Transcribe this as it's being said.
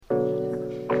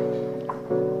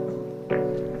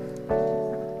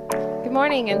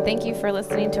morning, and thank you for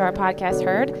listening to our podcast,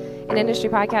 Heard, an industry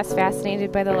podcast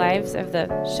fascinated by the lives of the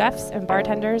chefs and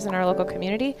bartenders in our local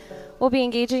community. We'll be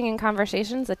engaging in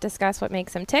conversations that discuss what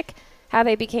makes them tick, how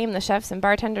they became the chefs and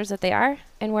bartenders that they are,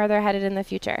 and where they're headed in the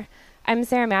future. I'm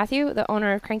Sara Matthew, the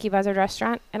owner of Cranky Buzzard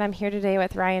restaurant, and I'm here today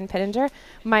with Ryan Pittenger,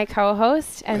 my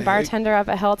co-host and bartender up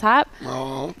at Hilltop.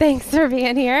 Oh. Thanks for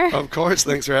being here. Of course,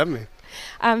 thanks for having me.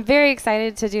 I'm very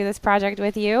excited to do this project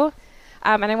with you.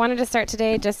 And I wanted to start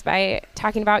today just by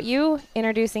talking about you,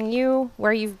 introducing you,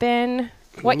 where you've been,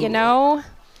 what you know.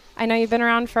 I know you've been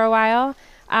around for a while.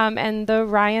 And the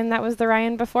Ryan that was the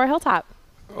Ryan before Hilltop.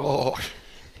 Oh,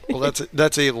 well,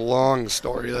 that's a long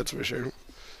story, that's for sure.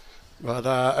 But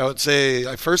I would say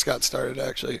I first got started,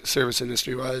 actually, service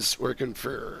industry-wise, working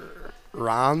for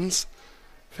Ron's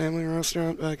family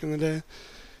restaurant back in the day.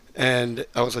 And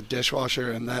I was a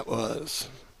dishwasher, and that was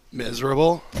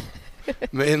miserable.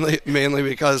 mainly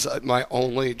because my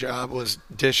only job was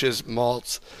dishes,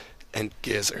 malts, and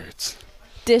gizzards.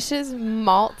 Dishes,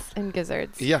 malts, and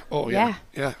gizzards. Yeah. Oh, yeah.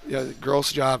 Yeah.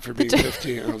 Gross job for being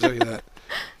 15, I'll tell you that.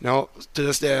 No, to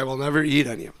this day, I will never eat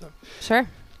any of them. Sure.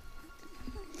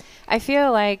 I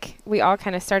feel like we all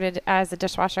kind of started as a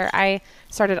dishwasher. I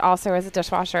started also as a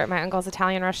dishwasher at my uncle's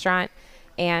Italian restaurant,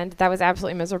 and that was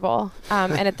absolutely miserable.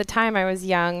 And at the time, I was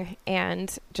young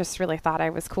and just really thought I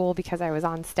was cool because I was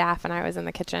on staff and I was in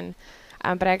the kitchen.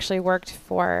 But I actually worked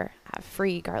for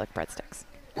free garlic breadsticks.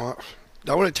 Well,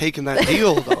 I would have taken that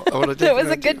deal, though. It was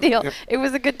a good deal. Yeah. It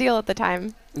was a good deal at the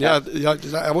time. Yeah,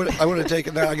 I would have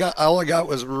taken that. All I got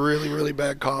was really, really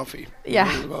bad coffee. Yeah.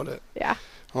 That was about it. Yeah.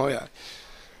 Oh, yeah.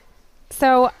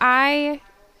 So I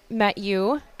met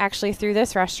you actually through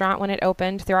this restaurant when it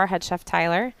opened, through our head chef,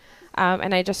 Tyler.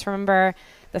 And I just remember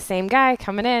the same guy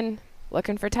coming in,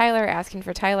 looking for Tyler, asking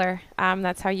for Tyler.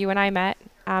 That's how you and I met.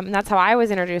 And that's how I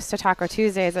was introduced to Taco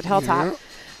Tuesdays at Hilltop,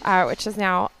 which is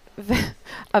now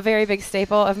a very big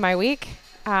staple of my week.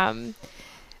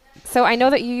 So I know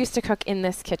that you used to cook in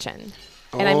this kitchen.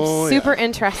 And I'm super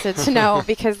interested to know,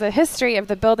 because the history of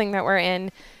the building that we're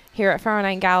in here at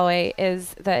 409 Galloway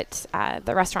is that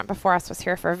the restaurant before us was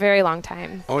here for a very long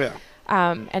time. Oh, yeah.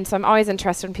 And so I'm always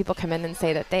interested when people come in and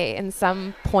say that they, in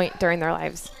some point during their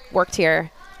lives, worked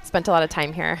here, spent a lot of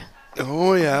time here.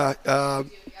 Oh, yeah.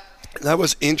 That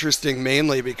was interesting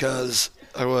mainly because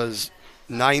I was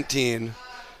 19.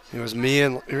 It was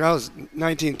I was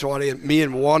 19, 20, and me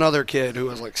and one other kid who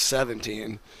was like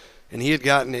 17. And he had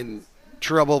gotten in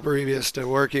trouble previous to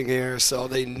working here, so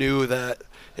they knew that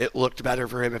it looked better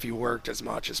for him if he worked as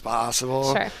much as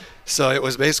possible. Sure. So it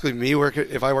was basically me working.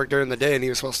 If I worked during the day and he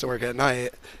was supposed to work at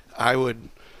night, I would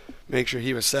make sure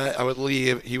he was set. I would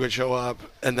leave. He would show up.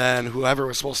 And then whoever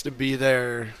was supposed to be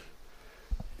there,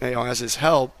 as his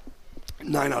help,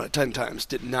 9 out of 10 times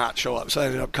did not show up. So I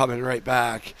ended up coming right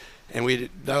back. And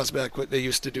that was back when they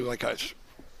used to do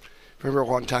remember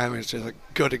one time, it's just a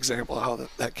good example of how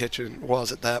that kitchen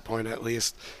was at that point, at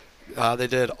least. They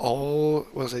did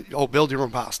build your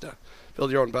own pasta.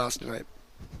 Build your own pasta night.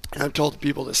 And I've told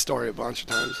people this story a bunch of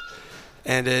times.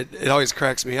 And it always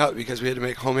cracks me up because we had to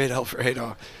make homemade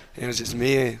Alfredo. And it was just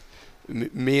me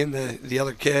and the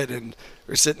other kid. And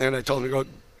we're sitting there, and I told him to go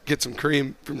get some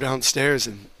cream from downstairs.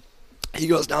 And he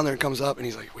goes down there and comes up, and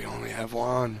he's like, "We only have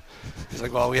one." He's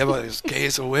like, "Well, we have this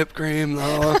case of whipped cream,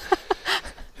 though."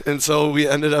 And so we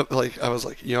ended up, I was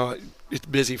like, it's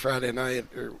busy Friday night,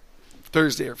 or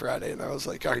Thursday or Friday, and I was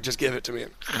like, all right, just give it to me.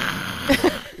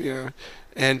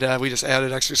 And we just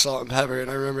added extra salt and pepper.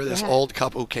 And I remember this old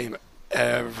couple came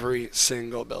every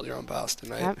single build your own pasta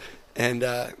night. Yep. And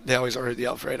they always ordered the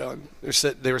Alfredo. And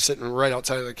they were sitting right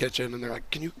outside of the kitchen, and they're like,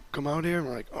 "Can you come out here?" And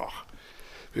we're like, "Oh."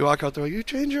 We walk out there, like, "You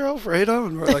change your Alfredo?"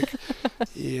 And we're like,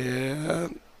 "Yeah.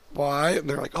 Why?" And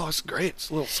they're like, "Oh, it's great. It's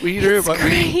a little sweeter, but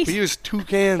we used 2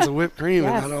 cans of whipped cream in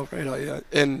that Alfredo." Yeah.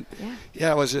 And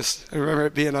it was just, I remember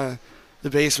it being the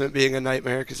basement being a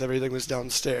nightmare because everything was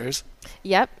downstairs.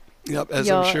 Yep.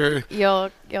 As I'm sure you'll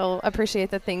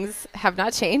appreciate that things have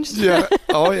not changed. Yeah.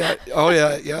 Oh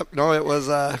yeah. Yep. No, it was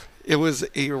a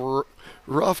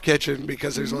rough kitchen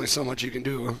because there's only so much you can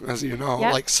do, as you know,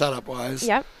 like setup wise.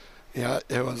 Yep. Yeah.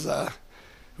 It was.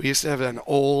 We used to have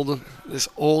this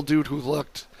old dude who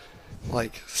looked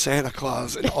like Santa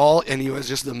Claus and he was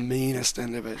just the meanest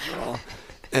individual.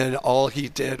 And all he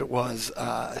did was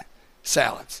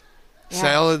salads. Yeah.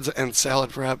 Salads and salad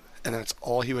prep, and that's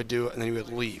all he would do, and then he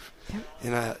would leave. Yep.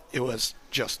 And it was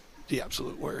just the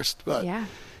absolute worst. But it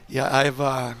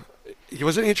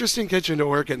was an interesting kitchen to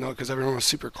work in, though, because everyone was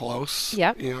super close.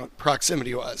 Yep.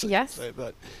 Proximity-wise. Yes.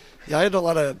 But I had a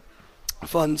lot of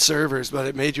fun servers, but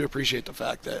it made you appreciate the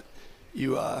fact that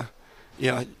you had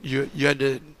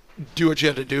to do what you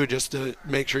had to do just to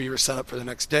make sure you were set up for the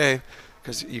next day,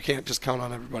 because you can't just count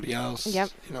on everybody else. Yep.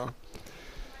 You know.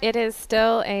 It is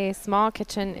still a small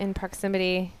kitchen in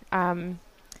proximity.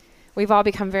 We've all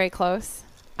become very close.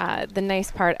 The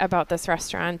nice part about this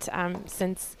restaurant,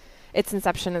 since its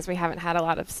inception, is we haven't had a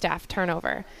lot of staff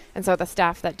turnover. And so the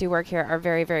staff that do work here are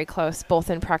very, very close, both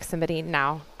in proximity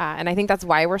now. And I think that's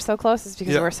why we're so close, is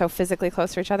because we're so physically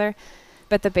close to each other.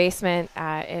 But the basement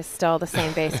is still the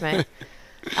same basement.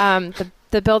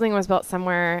 The building was built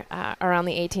somewhere around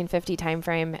the 1850 time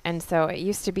frame, and so it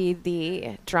used to be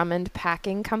the Drummond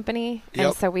Packing Company,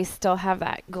 and so we still have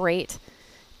that grate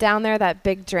down there, that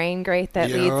big drain grate that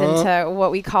leads into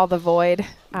what we call the void.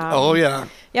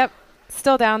 Yep,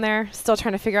 still down there, still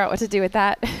trying to figure out what to do with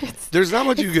that. There's not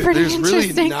much there's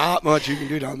really not much you can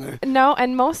do down there. No,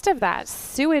 and most of that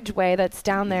sewage way that's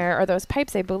down there, or those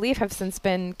pipes, I believe, have since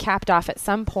been capped off at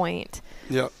some point.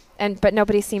 Yep. But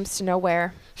nobody seems to know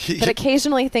where. But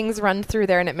occasionally things run through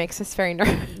there, and it makes us very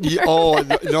nervous.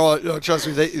 No, trust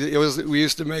me. We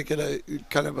used to make it a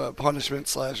kind of a punishment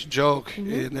 / joke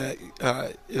in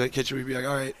the kitchen. We'd be like,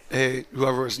 all right, hey,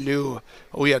 whoever was new,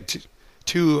 we had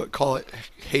two call it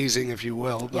hazing, if you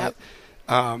will, but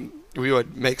we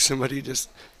would make somebody just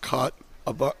cut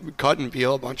and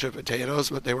peel a bunch of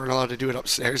potatoes, but they weren't allowed to do it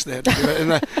upstairs. They had to do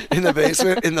it in the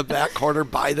basement, in the back corner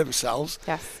by themselves.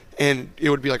 Yes. And it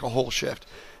would be like a whole shift.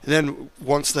 And then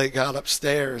once they got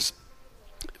upstairs,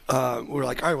 we were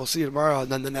like, all right, we'll see you tomorrow. And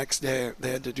then the next day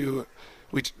they had to do,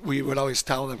 we would always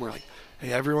tell them, we're like,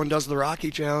 hey, everyone does the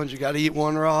Rocky Challenge. You got to eat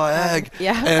one raw egg.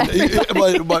 Yeah.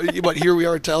 And but here we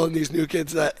are telling these new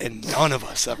kids that, and none of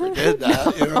us ever did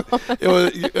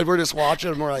that. And we're just watching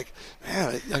them. We're like,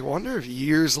 man, I wonder if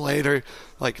years later,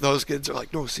 like those kids are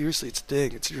like, no, seriously, it's a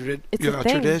thing. It's a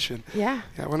tradition. Yeah.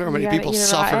 I wonder how many people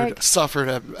suffered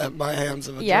at my hands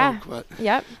of a joke. But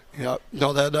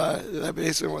no, that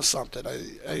basement was something.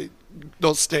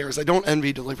 Those stairs, I don't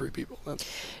envy delivery people.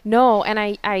 No, and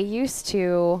I used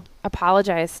to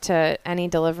apologize to any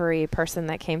delivery person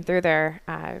that came through there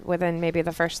within maybe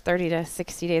the first 30 to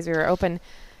 60 days we were open.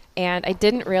 And I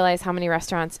didn't realize how many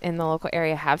restaurants in the local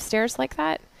area have stairs like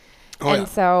that.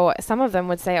 So some of them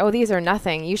would say, oh, these are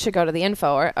nothing. You should go to the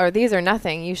info. Or these are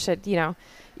nothing. You should,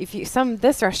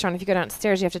 this restaurant, if you go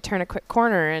downstairs, you have to turn a quick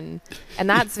corner. And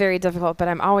that's very difficult. But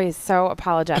I'm always so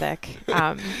apologetic.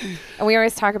 And we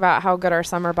always talk about how good our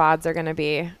summer bods are going to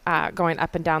be going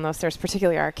up and down those stairs,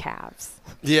 particularly our calves.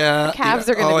 Yeah. Our calves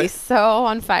are going to be so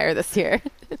on fire this year.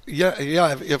 Yeah.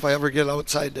 If I ever get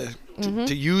outside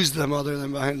to use them other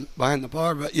than behind the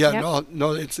bar. But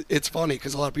no, it's funny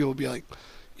because a lot of people will be like,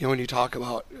 when you talk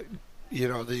about,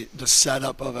 the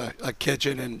setup of a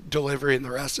kitchen and delivery and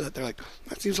the rest of it, they're like,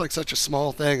 that seems like such a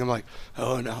small thing. I'm like,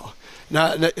 oh no,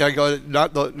 not with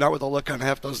the look on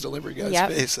half those delivery guys'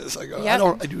 faces. I go,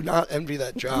 I do not envy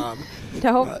that job.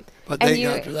 No, but thank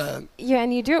God for that. Yeah,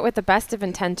 and you do it with the best of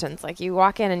intentions. Like you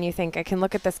walk in and you think, I can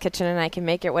look at this kitchen and I can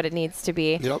make it what it needs to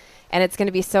be. Yep. And it's going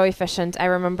to be so efficient. I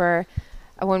remember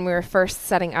when we were first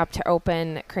setting up to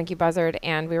open Cranky Buzzard,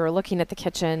 and we were looking at the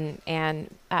kitchen and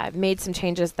made some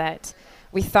changes that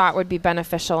we thought would be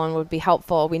beneficial and would be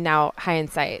helpful. We now,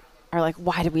 hindsight, are like,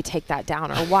 why did we take that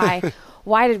down? Or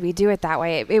why did we do it that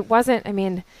way? It wasn't,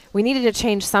 we needed to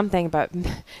change something, but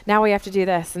now we have to do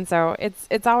this. And so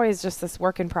it's always just this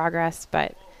work in progress,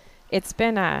 but it's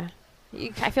been I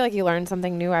feel like you learn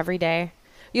something new every day.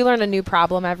 You learn a new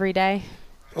problem every day.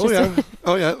 Oh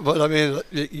yeah. But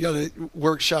you got to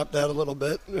workshop that a little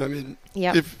bit.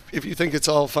 If you think it's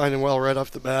all fine and well right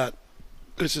off the bat,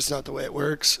 it's just not the way it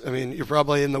works. You're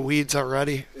probably in the weeds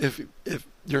already if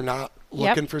you're not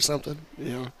looking for something.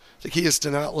 The key is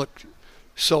to not look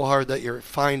so hard that you're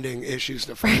finding issues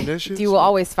to find issues. You will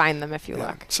always find them if you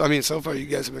look. So so far you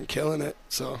guys have been killing it.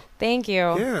 So thank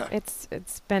you. Yeah. It's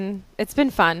been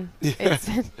fun. Yeah. It's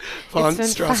been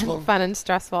stressful. Fun and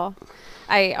stressful.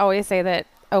 I always say that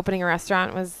opening a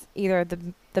restaurant was either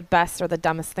the best or the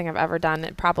dumbest thing I've ever done.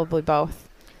 Probably both.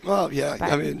 Well, yeah.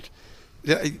 But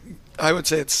I would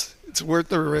say it's worth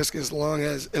the risk as long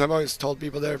as, and I've always told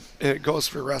people there, and it goes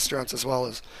for restaurants as well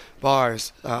as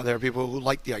bars. There are people who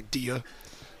like the idea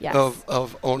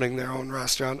of owning their own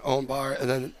restaurant, own bar, and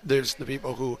then there's the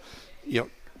people who,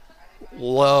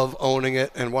 love owning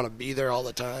it and want to be there all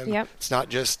the time. Yep. It's not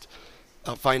just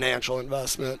a financial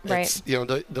investment. Right. It's,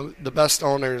 the best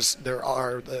owners there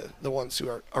are the ones who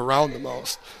are around the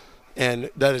most. And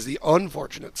that is the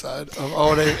unfortunate side of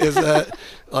owning is that,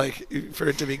 like, for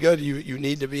it to be good, you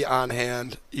need to be on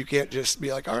hand. You can't just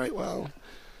be like, all right, well,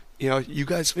 you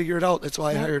guys figure it out. That's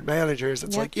why I hired managers.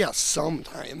 It's like, yes,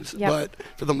 sometimes. But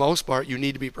for the most part, you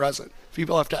need to be present.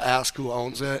 People have to ask who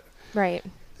owns it. Right.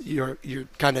 you're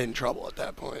kind of in trouble at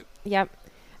that point. Yep.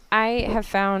 I have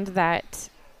found that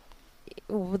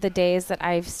the days that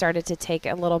I've started to take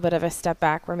a little bit of a step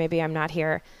back where maybe I'm not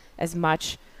here as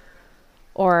much,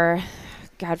 or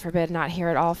God forbid not here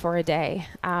at all for a day,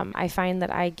 I find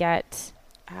that I get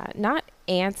not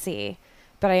antsy,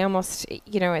 but I almost,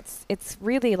 it's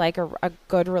really like a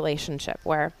good relationship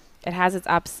where it has its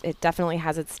ups, it definitely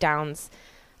has its downs.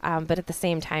 But at the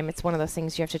same time, it's one of those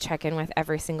things you have to check in with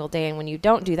every single day. And when you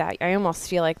don't do that, I almost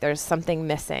feel like there's something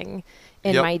missing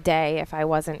in my day if I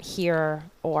wasn't here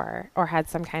or had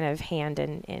some kind of hand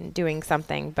in doing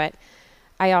something. But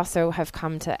I also have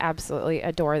come to absolutely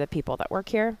adore the people that work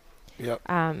here. Yep.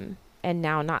 And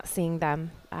now not seeing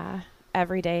them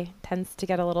every day tends to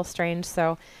get a little strange.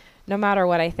 So no matter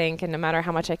what I think and no matter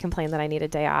how much I complain that I need a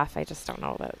day off, I just don't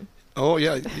know that. Oh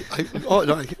yeah.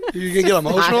 No, you can get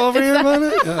emotional over here about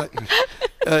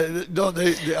it. No,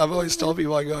 I've always told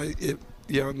people, I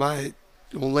go, my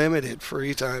limited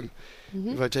free time.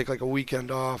 If I take like a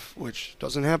weekend off, which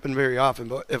doesn't happen very often,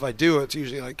 but if I do, it's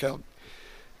usually like I'll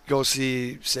go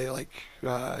see, say like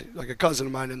a cousin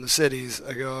of mine in the cities.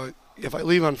 I go, if I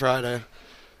leave on Friday,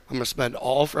 I'm gonna spend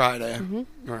all Friday, no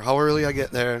matter how early I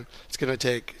get there. It's gonna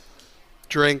take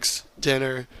drinks,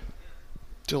 dinner,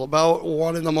 till about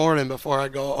 1 a.m. before I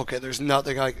go, okay, there's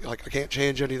nothing I can't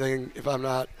change anything if I'm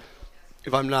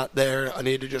not there. I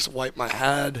need to just wipe my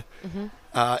head.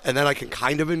 And then I can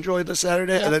kind of enjoy the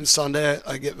Saturday. Yep. And then Sunday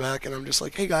I get back and I'm just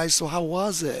like, hey guys, so how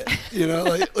was it?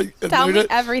 Tell me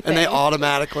everything. And they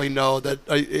automatically know that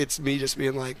it's me just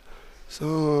being like,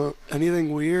 so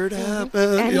anything weird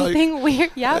happened? Anything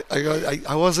weird? Yep.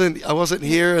 I wasn't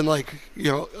here, and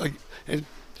and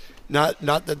not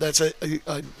that that's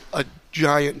a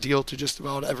giant deal to just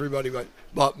about everybody,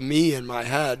 but me in my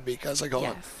head, because I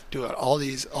go, dude, all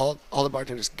the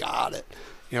bartenders got it.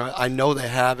 I know they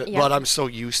have it, but I'm so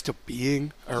used to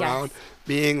being around,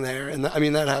 being there, and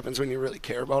that happens when you really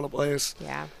care about a place.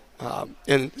 Yeah.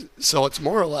 And so it's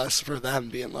more or less for them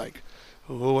being like,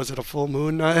 oh, was it a full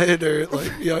moon night, or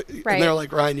like, Right. And they're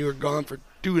like, Ryan, you were gone for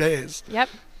 2 days. Yep.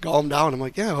 Calm down. I'm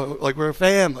like, yeah, like we're a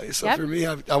family. So Yep. for me,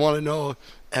 I want to know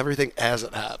everything as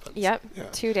it happens. Yep. Yeah.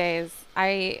 2 days.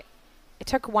 I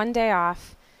took 1 day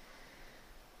off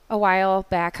a while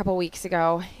back, a couple weeks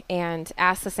ago, and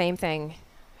asked the same thing.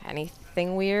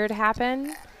 Anything weird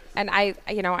happen? And I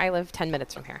live 10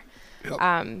 minutes from here.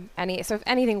 Yep. So if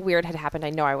anything weird had happened,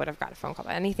 I know I would have got a phone call.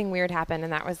 But anything weird happened,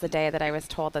 and that was the day that I was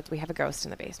told that we have a ghost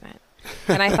in the basement.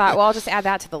 And I thought, well, I'll just add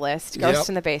that to the list. Ghost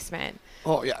in the basement.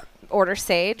 Oh yeah. Order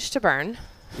sage to burn.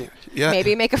 Yeah.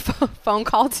 Maybe make a phone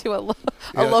call to a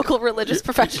local religious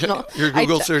professional. Your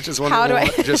Google search is wondering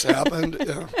what just happened.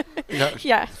 Yeah. Yes.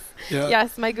 Yeah.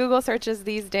 Yes. My Google searches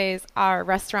these days are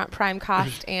restaurant prime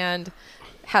cost and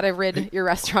how to rid your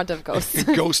restaurant of ghosts.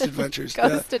 Ghost adventures.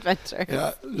 Ghost adventures.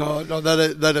 Yeah. No,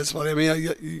 that is funny.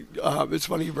 It's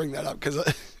funny you bring that up, because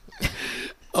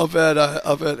up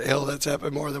at Hill, that's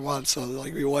happened more than once. So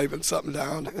like we wiping something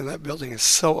down, and that building is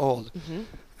so old,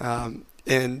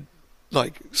 and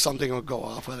like something will go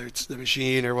off, whether it's the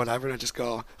machine or whatever, and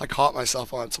I caught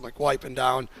myself once. I'm like wiping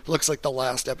down. Looks like the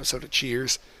last episode of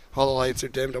Cheers. All the lights are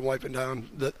dimmed. I'm wiping down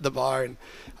the bar, and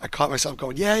I caught myself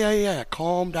going, yeah,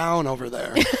 calm down over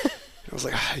there. I was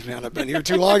like, hey, man, I've been here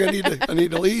too long. I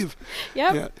need to leave.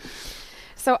 Yep. Yeah.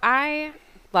 So I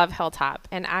love Hilltop,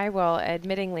 and I will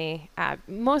admittingly,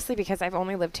 mostly because I've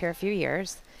only lived here a few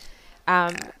years,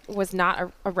 was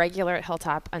not a regular at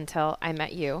Hilltop until I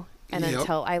met you. And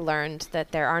until I learned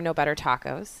that there are no better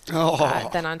tacos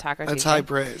than on Taco Tuesday. That's high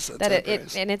praise.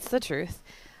 And it's the truth.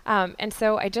 And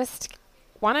so I just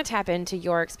want to tap into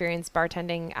your experience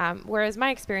bartending, whereas my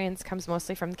experience comes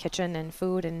mostly from the kitchen and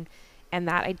food and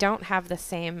that I don't have the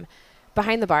same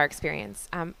behind the bar experience.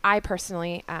 I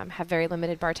personally have very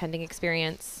limited bartending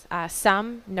experience,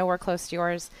 some nowhere close to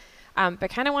yours, but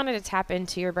kind of wanted to tap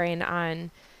into your brain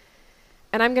on,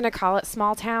 and I'm going to call it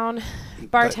small town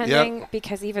bartending,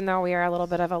 because even though we are a little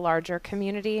bit of a larger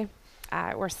community,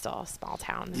 we're still a small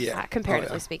town,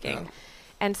 comparatively speaking. Yeah.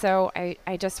 And so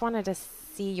I just wanted to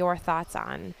see your thoughts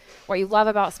on what you love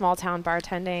about small town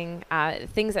bartending,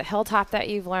 things at Hilltop that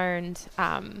you've learned.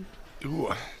 Ooh.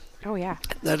 Oh, yeah.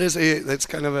 That's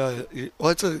kind of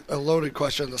it's a loaded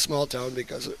question, the small town,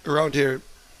 because around here,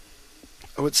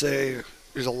 I would say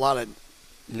there's a lot of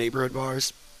neighborhood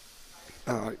bars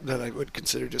that I would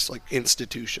consider just like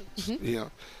institutions,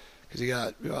 because you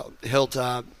got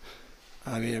Hilltop.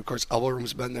 Of course, Elbow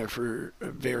Room's been there for a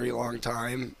very long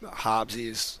time.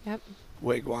 Hobbsy's,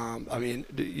 Wigwam.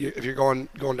 If you're going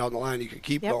down the line, you could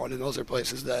keep going, and those are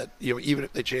places that even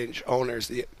if they change owners,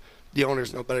 the the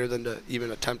owners know better than to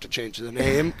even attempt to change the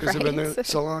name because they've been there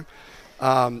so long.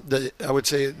 I would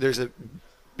say there's a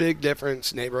big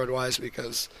difference neighborhood-wise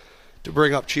because to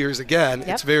bring up Cheers again,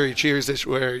 it's very Cheers-ish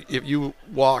where if you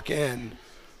walk in,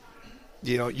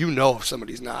 you know if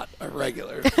somebody's not a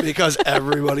regular because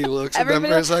everybody looks at them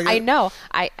for a second. I know.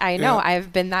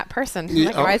 I've been that person.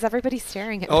 Like, why is everybody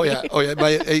staring at me? Oh yeah.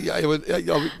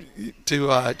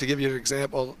 To give you an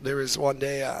example, there was one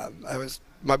day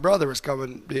my brother was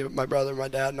coming. My brother, my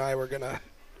dad, and I were gonna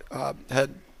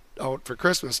head out for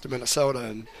Christmas to Minnesota,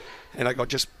 and I go,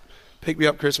 just pick me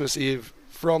up Christmas Eve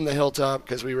from the Hilltop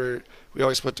because we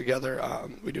always put together.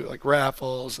 We do like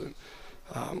raffles and.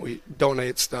 We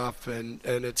donate stuff, and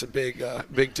it's a big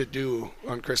to do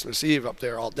on Christmas Eve up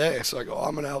there all day. So I go,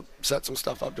 I'm gonna help set some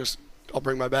stuff up. I'll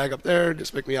bring my bag up there.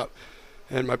 Just pick me up.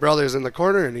 And my brother's in the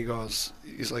corner, and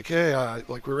he's like, hey,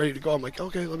 like we're ready to go. I'm like,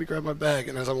 okay, let me grab my bag.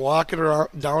 And as I'm walking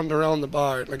down around the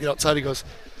bar, and I get outside, he goes,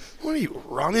 what are you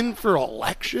running for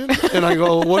election? And I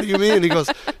go, what do you mean? He goes,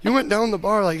 you went down the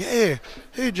bar like, hey,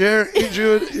 Jared, hey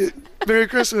Jude, Merry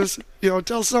Christmas.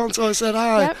 Tell so and so I said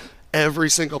hi. Yep. Every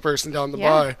single person down the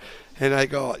bar. And I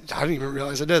go, I didn't even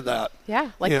realize I did that.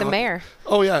 Yeah, like the mayor.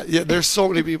 Oh, yeah. There's so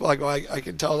many people. I go, I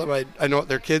can tell them. I know what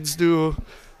their kids do,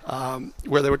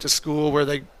 where they went to school, where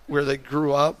they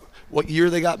grew up, what year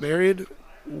they got married,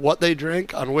 what they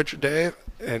drink, on which day.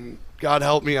 And God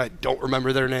help me, I don't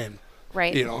remember their name.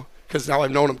 Right. Because now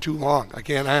I've known them too long. I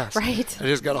can't ask. Right. I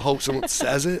just got to hope someone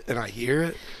says it and I hear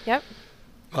it. Yep.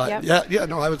 But,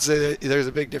 I would say that there's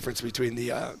a big difference between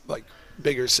the,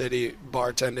 bigger city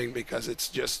bartending because it's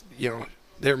just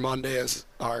their Monday is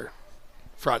our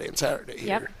Friday and Saturday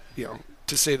here,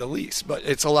 to say the least. But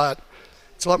it's a lot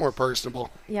more personable.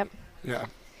 Yep. Yeah.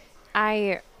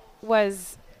 I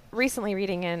was recently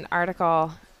reading an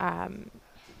article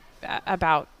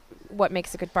about what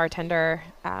makes a good bartender.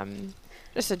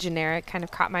 Just a generic kind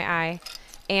of caught my eye,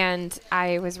 and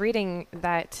I was reading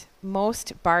that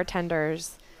most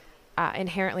bartenders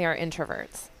inherently are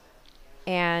introverts.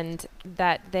 And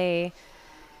that they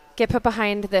get put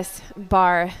behind this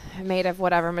bar made of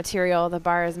whatever material the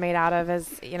bar is made out of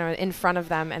in front of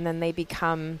them, and then they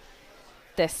become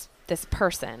this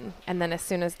person. And then as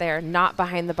soon as they're not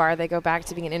behind the bar, they go back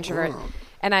to being an introvert. Oh.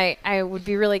 And I would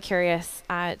be really curious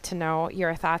to know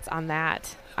your thoughts on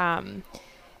that.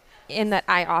 In that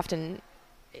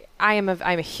I'm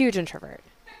a huge introvert.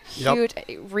 Huge,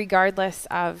 regardless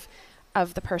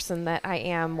of the person that I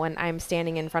am when I'm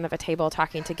standing in front of a table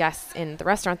talking to guests in the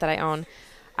restaurant that I own.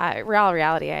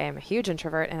 Reality, I am a huge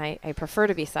introvert, and I prefer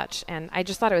to be such. And I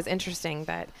just thought it was interesting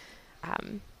that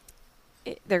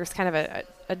there's kind of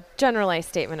a generalized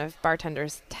statement of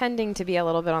bartenders tending to be a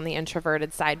little bit on the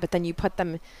introverted side, but then you put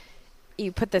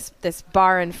this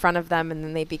bar in front of them, and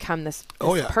then they become this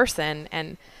person.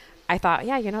 And I thought,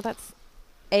 that's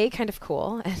A, kind of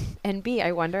cool, and B,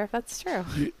 I wonder if that's true.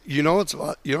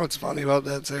 What's funny about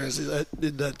that, Sarah, is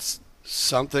that's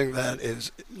something that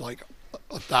is like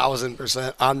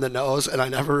 1,000% on the nose, and I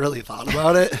never really thought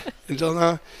about it until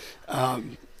now.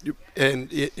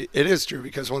 And it is true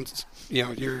because once you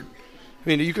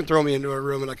can throw me into a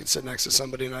room and I can sit next to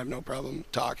somebody and I have no problem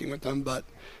talking with them, but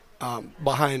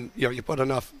behind you put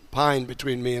enough pine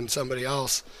between me and somebody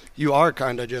else, you are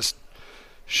kind of just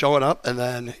showing up, and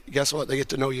then guess what? They get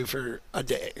to know you for a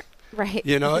day. Right.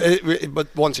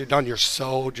 But once you're done, you're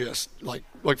so just like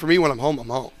for me, when I'm home, I'm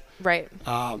home. Right.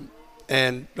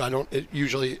 And I don't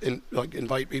usually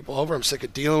invite people over. I'm sick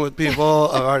of dealing with people.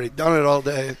 I've already done it all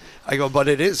day. I go, but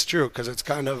it is true because it's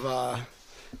kind of, I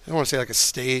don't want to say like a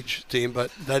stage theme,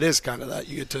 but that is kind of that.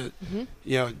 You get to,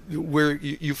 where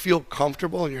you feel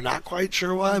comfortable and you're not quite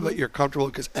sure why, but you're comfortable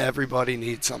because everybody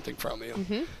needs something from you.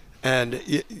 Mm-hmm. And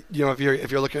if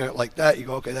you're looking at it like that, you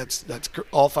go, okay, that's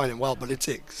all fine and well, but it's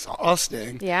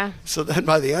exhausting. Yeah. So then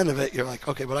by the end of it, you're like,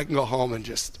 okay, but I can go home and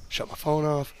just shut my phone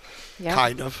off. Yeah.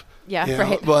 Kind of. Yeah.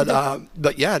 Right.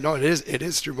 But yeah, no, it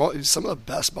is true. Some of the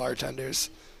best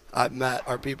bartenders I've met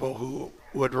are people who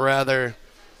would rather,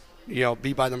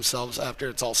 be by themselves after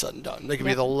it's all said and done. They can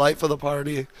be the life of the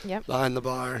party behind the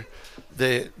bar.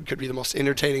 They could be the most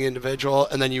entertaining individual,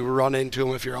 and then you run into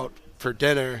them if you're out for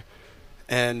dinner.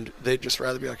 And they'd just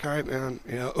rather be like, all right, man,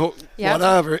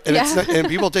 whatever. And and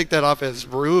people take that off as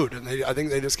rude, and I think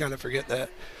they just kind of forget that,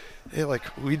 hey, like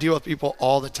we deal with people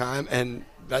all the time, and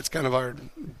that's kind of our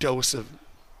dose of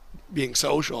being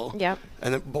social. Yeah.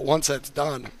 But once that's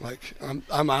done, like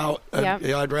I'm out.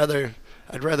 I'd rather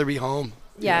be home.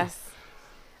 Yes,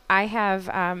 I have,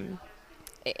 and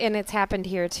it's happened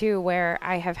here too, where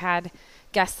I have had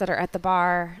guests that are at the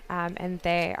bar, and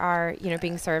they are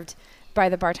being served by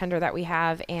the bartender that we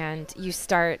have, and you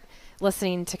start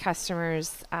listening to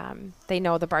customers. They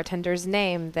know the bartender's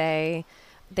name. They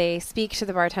speak to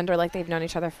the bartender like they've known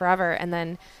each other forever. And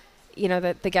then,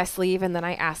 the guests leave, and then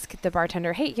I ask the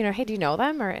bartender, hey, do you know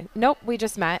them? Or, nope, we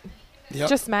just met. Yep.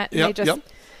 Just met. Yep. They just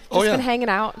been hanging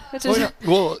out.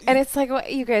 Well, and it's like, well,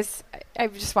 you guys,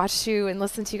 I've just watched you and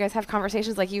listened to you guys have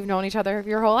conversations like you've known each other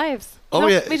your whole lives. Oh,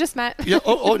 nope, yeah. We just met. Yeah.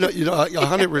 Oh, no,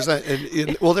 100%.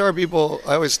 And well, there are people,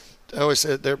 I always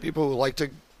say there are people who like to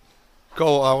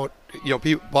go out.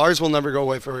 Bars will never go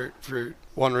away for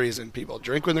one reason. People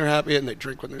drink when they're happy and they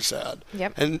drink when they're sad.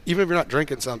 Yep. And even if you're not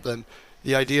drinking something,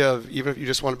 the idea of even if you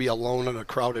just want to be alone in a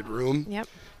crowded room, Yep.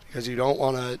 because you don't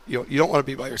want to, you don't want to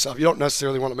be by yourself. You don't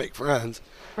necessarily want to make friends,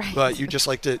 Right. but you just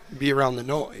like to be around the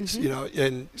noise, Mm-hmm.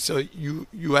 And so you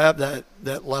have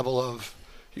that level of,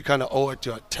 you kind of owe it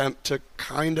to attempt to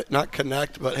kind of not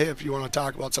connect, but hey, if you want to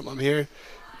talk about something, I'm here.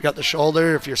 You got the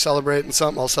shoulder. If you're celebrating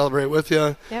something, I'll celebrate with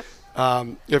you. Yep.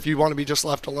 If you want to be just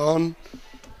left alone,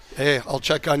 hey, I'll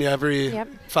check on you every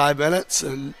 5 minutes,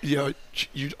 and you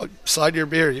slide your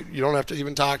beer. You don't have to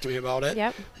even talk to me about it.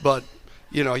 Yep. But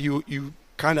you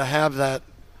kind of have that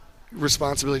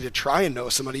responsibility to try and know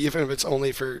somebody, even if it's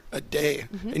only for a day,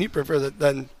 and you prefer that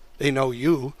then they know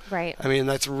you. Right. I mean,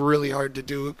 that's really hard to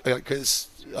do because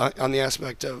on the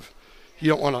aspect of you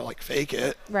don't want to like fake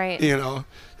it. Right.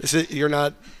 You're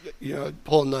not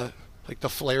pulling the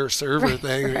flair server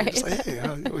thing. You're Right. just like,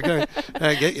 hey,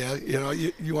 I get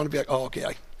you. You want to be like, oh, okay,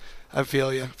 I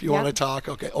feel you. If you want to talk,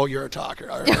 okay. Oh, you're a talker.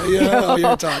 All right. Yeah, oh,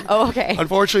 you're a talker. Oh, okay.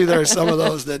 Unfortunately, there are some of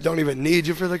those that don't even need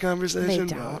you for the conversation.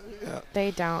 They don't. But, yeah.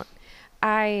 They don't.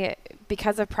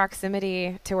 Because of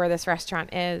proximity to where this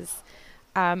restaurant is,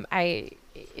 I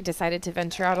decided to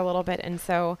venture out a little bit. And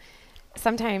so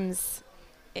sometimes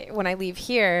when I leave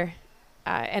here,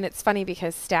 and it's funny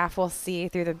because staff will see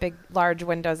through the big, large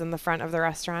windows in the front of the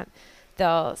restaurant,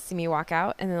 they'll see me walk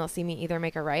out, and then they'll see me either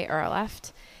make a right or a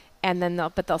left. And then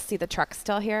they'll see the truck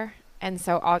still here. And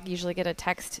so I'll usually get a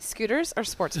text, scooters or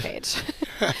sports page.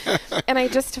 And I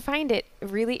just find it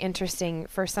really interesting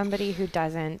for somebody who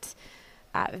doesn't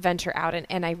venture out.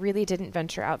 And I really didn't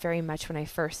venture out very much when I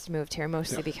first moved here,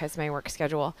 mostly because of my work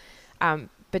schedule.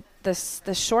 But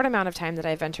the short amount of time that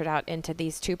I ventured out into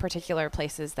these two particular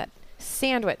places that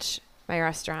sandwich my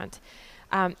restaurant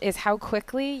is how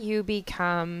quickly you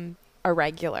become a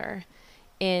regular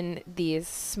in these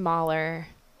smaller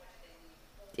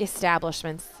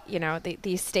establishments,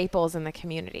 these staples in the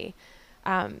community,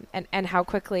 and how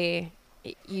quickly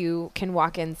you can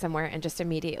walk in somewhere and just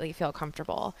immediately feel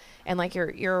comfortable and like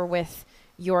you're with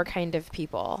your kind of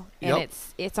people, and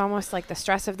it's almost like the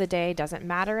stress of the day doesn't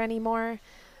matter anymore.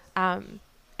 And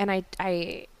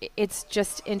I it's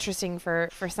just interesting for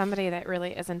somebody that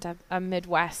really isn't a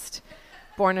Midwest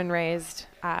born and raised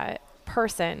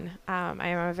person. I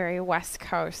am a very West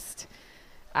Coast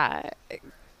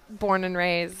born and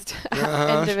raised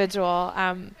individual.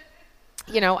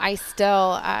 I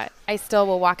still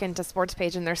will walk into Sports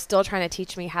Page and they're still trying to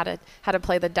teach me how to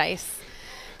play the dice.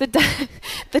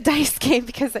 The dice game,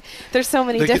 because there's so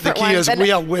many different ones. The key is we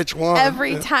have which one.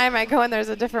 Every time I go in, there's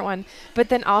a different one. But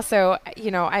then also,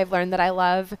 I've learned that I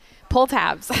love pull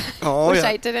tabs, which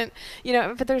I didn't,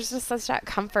 but there's just such that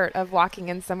comfort of walking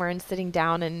in somewhere and sitting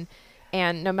down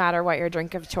and no matter what your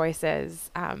drink of choice is,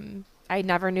 I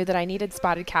never knew that I needed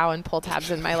Spotted Cow and pull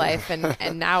tabs in my life.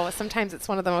 And now sometimes it's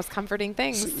one of the most comforting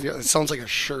things. Yeah, it sounds like a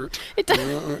shirt. It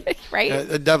does, right? Yeah,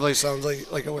 it definitely sounds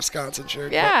like a Wisconsin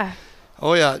shirt. Yeah.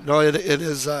 Oh yeah, no, it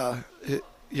is. It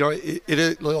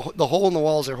is the hole in the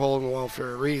walls are hole in the wall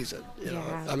for a reason.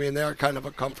 I mean, they are kind of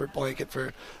a comfort blanket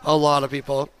for a lot of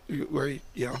people. Where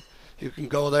you can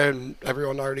go there and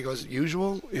everyone already goes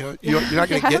usual. You're not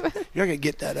gonna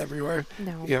get that everywhere.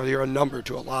 No. You're a number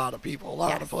to a lot of people, a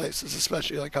lot of places,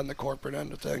 especially like on the corporate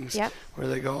end of things. Yep. Where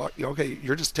they go, okay,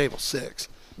 you're just table 6.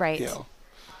 Right.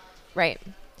 Right.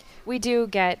 We do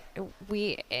get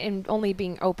in only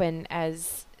being open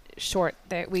as short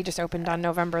that we just opened on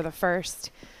November the 1st,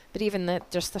 but even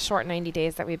just the short 90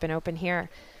 days that we've been open here,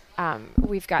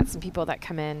 we've got some people that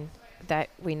come in that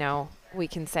we know we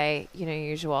can say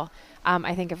usual.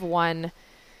 I think of one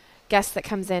guest that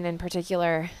comes in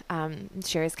particular.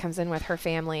 Sherry's comes in with her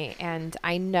family, and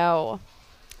I know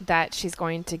that she's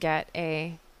going to get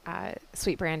a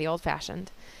sweet brandy old fashioned,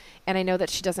 and I know that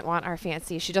she doesn't want our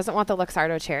fancy. She doesn't want the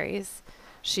Luxardo cherries.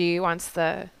 She wants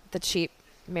the cheap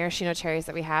maraschino cherries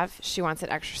that we have. She wants it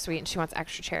extra sweet, and she wants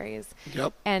extra cherries.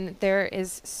 Yep. And there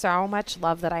is so much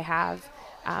love that I have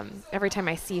every time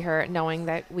I see her, knowing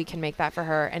that we can make that for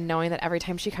her, and knowing that every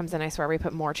time she comes in, I swear we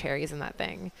put more cherries in that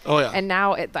thing. Oh yeah. And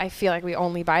now I feel like we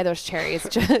only buy those cherries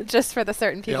just for the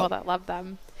certain people that love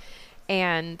them.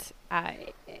 And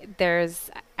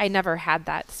I never had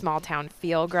that small town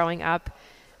feel growing up.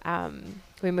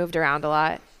 We moved around a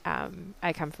lot.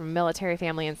 I come from a military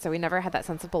family, and so we never had that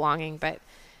sense of belonging. But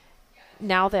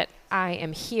now that I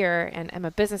am here and am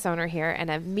a business owner here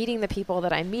and I'm meeting the people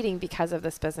that I'm meeting because of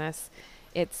this business,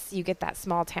 you get that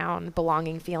small town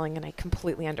belonging feeling, and I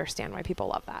completely understand why people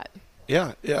love that.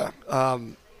 Yeah, yeah.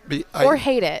 Or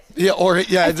hate it. Yeah, or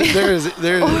yeah, there is or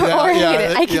hate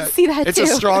it. I can see that it's too.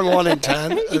 It's a strong 1 in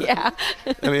 10. Yeah.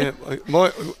 I mean,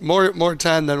 more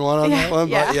 10 than 1 on that one,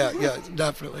 yeah. but yeah,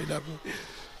 definitely.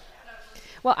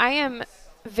 Well, I am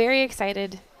very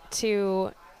excited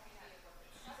to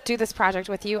do this project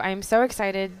with you. I'm so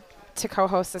excited to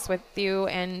co-host this with you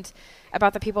and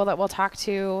about the people that we'll talk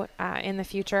to in the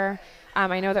future.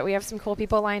 I know that we have some cool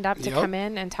people lined up to come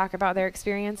in and talk about their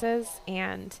experiences,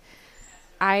 and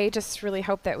I just really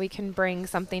hope that we can bring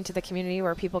something to the community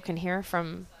where people can hear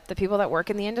from the people that work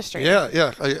in the industry.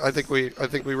 Yeah. I think we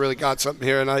really got something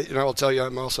here, and I'll tell you,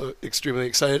 I'm also extremely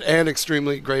excited and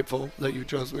extremely grateful that you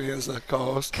chose me as the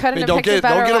co-host. Don't get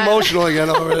emotional again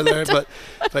over there,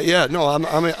 but yeah, no,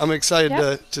 I'm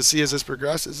excited to see as this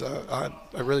progresses. I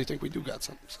really think we do got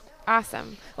something. So.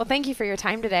 Awesome. Well, thank you for your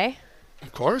time today.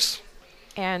 Of course.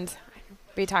 And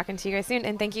I'll be talking to you guys soon.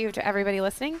 And thank you to everybody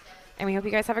listening. And we hope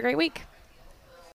you guys have a great week.